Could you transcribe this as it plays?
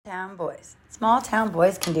Town Boys. Small Town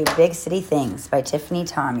Boys Can Do Big City Things by Tiffany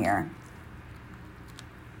Tomier.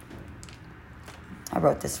 I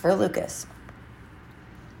wrote this for Lucas.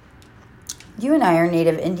 You and I are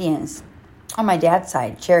native Indians. On my dad's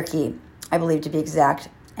side, Cherokee, I believe to be exact,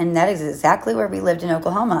 and that is exactly where we lived in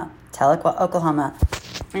Oklahoma, Tahlequah, Oklahoma,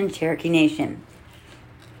 in Cherokee Nation.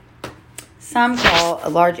 Some call a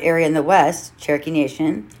large area in the west Cherokee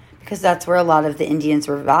Nation because that's where a lot of the Indians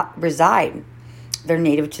reside. They're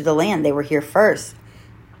native to the land. They were here first.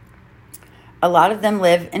 A lot of them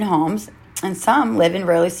live in homes, and some live in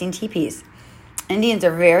rarely seen teepees. Indians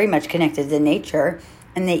are very much connected to nature,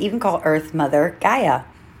 and they even call Earth Mother Gaia.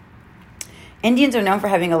 Indians are known for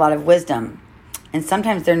having a lot of wisdom, and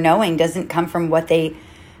sometimes their knowing doesn't come from what they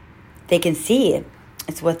can see.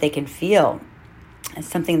 It's what they can feel. It's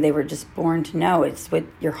something they were just born to know. It's what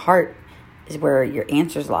your heart is where your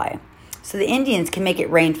answers lie. So the Indians can make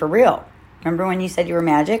it rain for real. Remember when you said you were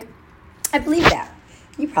magic? I believe that.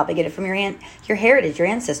 You probably get it from your heritage, your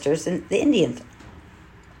ancestors, and the Indians.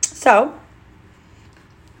 So,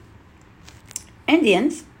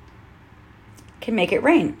 Indians can make it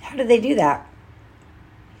rain. How do they do that?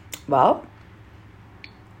 Well,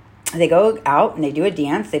 they go out and they do a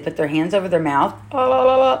dance. They put their hands over their mouth,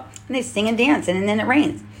 and they sing and dance, and then it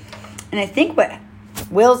rains. And I think what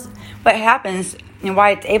happens and why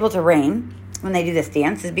it's able to rain when they do this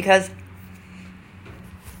dance is because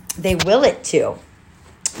they will it to.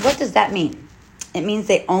 What does that mean? It means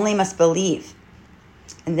they only must believe.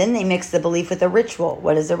 And then they mix the belief with a ritual.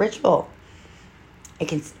 What is a ritual? It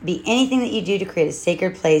can be anything that you do to create a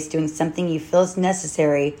sacred place, doing something you feel is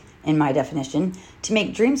necessary, in my definition, to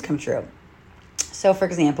make dreams come true. So, for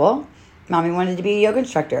example, Mommy wanted to be a yoga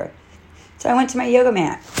instructor. So I went to my yoga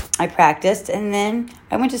mat. I practiced, and then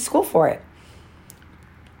I went to school for it.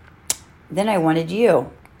 Then I wanted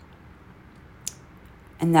you.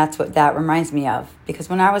 And that's what that reminds me of. Because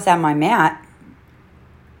when I was at my mat,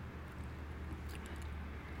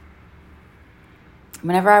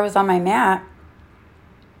 whenever I was on my mat,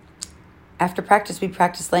 after practice, we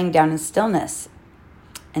practiced laying down in stillness.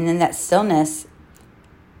 And then that stillness,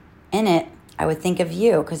 in it, I would think of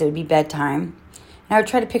you because it would be bedtime. And I would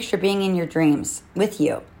try to picture being in your dreams with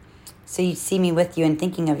you. So you'd see me with you and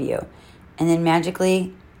thinking of you. And then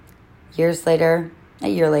magically, a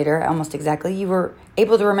year later, almost exactly, you were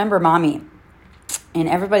able to remember Mommy. And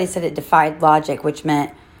everybody said it defied logic, which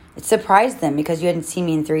meant it surprised them because you hadn't seen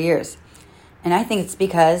me in 3 years. And I think it's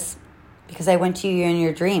because I went to you in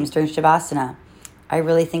your dreams during Shavasana. I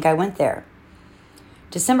really think I went there.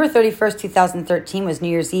 December 31st, 2013 was New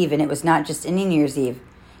Year's Eve, and it was not just any New Year's Eve.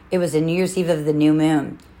 It was a New Year's Eve of the new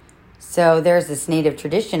moon. So there's this native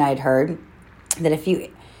tradition I'd heard that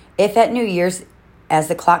if at New Year's, as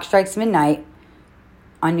the clock strikes midnight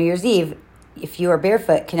on New Year's Eve, if you are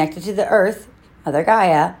barefoot, connected to the earth, Mother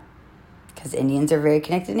Gaia, because Indians are very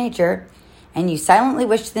connected to nature, and you silently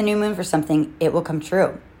wish to the new moon for something, it will come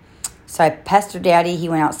true. So I pestered Daddy. He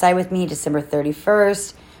went outside with me December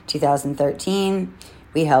 31st, 2013.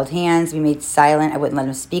 We held hands. We made silent. I wouldn't let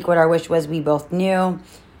him speak what our wish was. We both knew.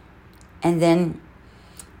 And then,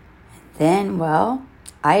 well,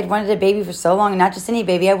 I had wanted a baby for so long, and not just any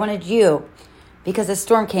baby. I wanted you because a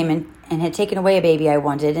storm came in and had taken away a baby I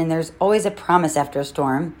wanted. And there's always a promise after a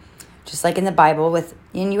storm, just like in the Bible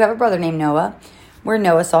and you have a brother named Noah, where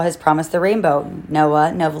Noah saw his promise, the rainbow.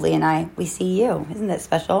 Noah, Novely, and I, we see you. Isn't that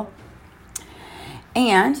special?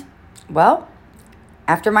 And, well,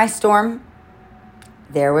 after my storm,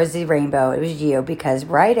 there was the rainbow. It was you, because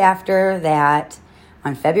right after that,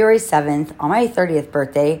 on February 7th, on my 30th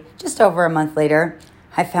birthday, just over a month later,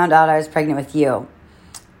 I found out I was pregnant with you.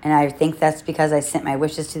 And I think that's because I sent my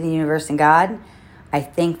wishes to the universe and God. I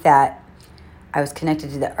think that I was connected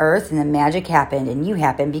to the earth and the magic happened, and you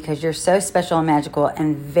happened because you're so special and magical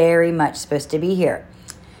and very much supposed to be here.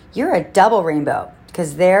 You're a double rainbow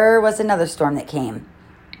because there was another storm that came,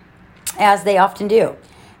 as they often do.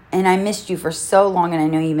 And I missed you for so long, and I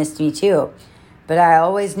know you missed me too. But I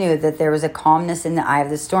always knew that there was a calmness in the eye of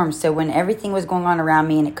the storm. So when everything was going on around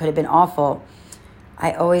me and it could have been awful,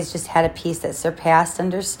 I always just had a peace that surpassed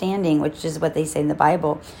understanding, which is what they say in the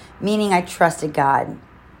Bible, meaning I trusted God.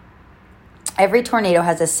 Every tornado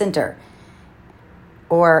has a center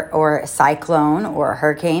or a cyclone or a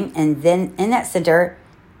hurricane, and then in that center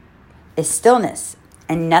is stillness,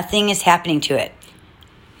 and nothing is happening to it.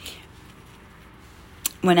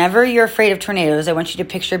 Whenever you're afraid of tornadoes, I want you to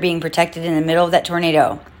picture being protected in the middle of that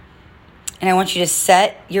tornado. And I want you to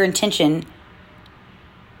set your intention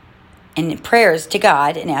and prayers to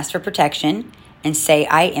God and ask for protection and say,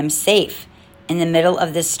 I am safe in the middle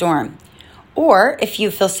of this storm. Or if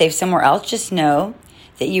you feel safe somewhere else, just know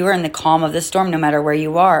that you are in the calm of the storm no matter where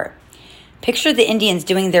you are. Picture the Indians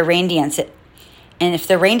doing their rain dance. And if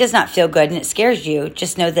the rain does not feel good and it scares you,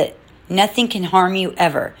 just know that nothing can harm you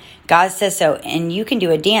ever. God says so, and you can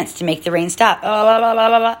do a dance to make the rain stop.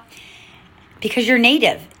 Because you're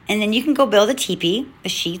native. And then you can go build a teepee, the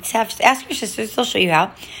sheets. Ask your sisters, they'll show you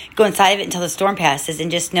how. Go inside of it until the storm passes,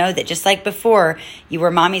 and just know that just like before you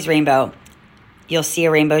were mommy's rainbow, you'll see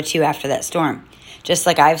a rainbow too after that storm. Just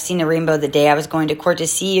like I've seen a rainbow the day I was going to court to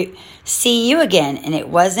see you again, and it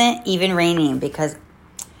wasn't even raining because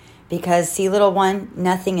see, little one,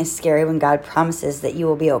 nothing is scary when God promises that you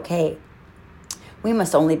will be okay. We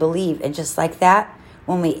must only believe, and just like that,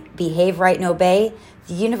 when we behave right and obey,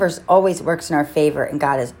 the universe always works in our favor, and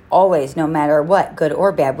God is always, no matter what, good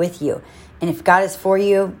or bad, with you. And if God is for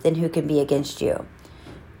you, then who can be against you?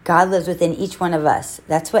 God lives within each one of us.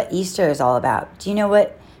 That's what Easter is all about. Do you know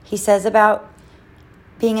what he says about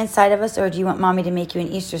being inside of us, or do you want mommy to make you an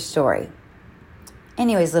Easter story?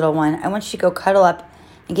 Anyways, little one, I want you to go cuddle up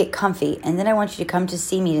and get comfy, and then I want you to come to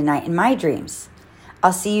see me tonight in my dreams.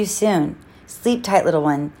 I'll see you soon. Sleep tight, little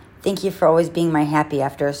one. Thank you for always being my happy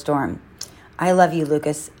after a storm. I love you,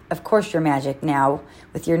 Lucas. Of course you're magic now.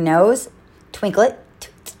 With your nose, twinkle it,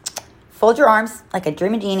 fold your arms like a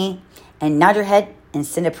dreamy genie, and nod your head and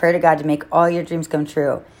send a prayer to God to make all your dreams come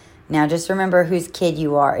true. Now just remember whose kid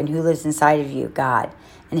you are and who lives inside of you, God.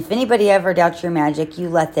 And if anybody ever doubts your magic, you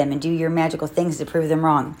let them and do your magical things to prove them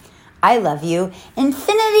wrong. I love you.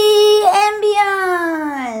 Infinity and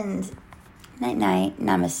beyond. Night-night.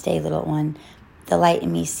 Namaste, little one. The light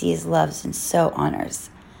in me sees, loves, and so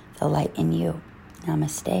honors the light in you.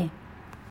 Namaste.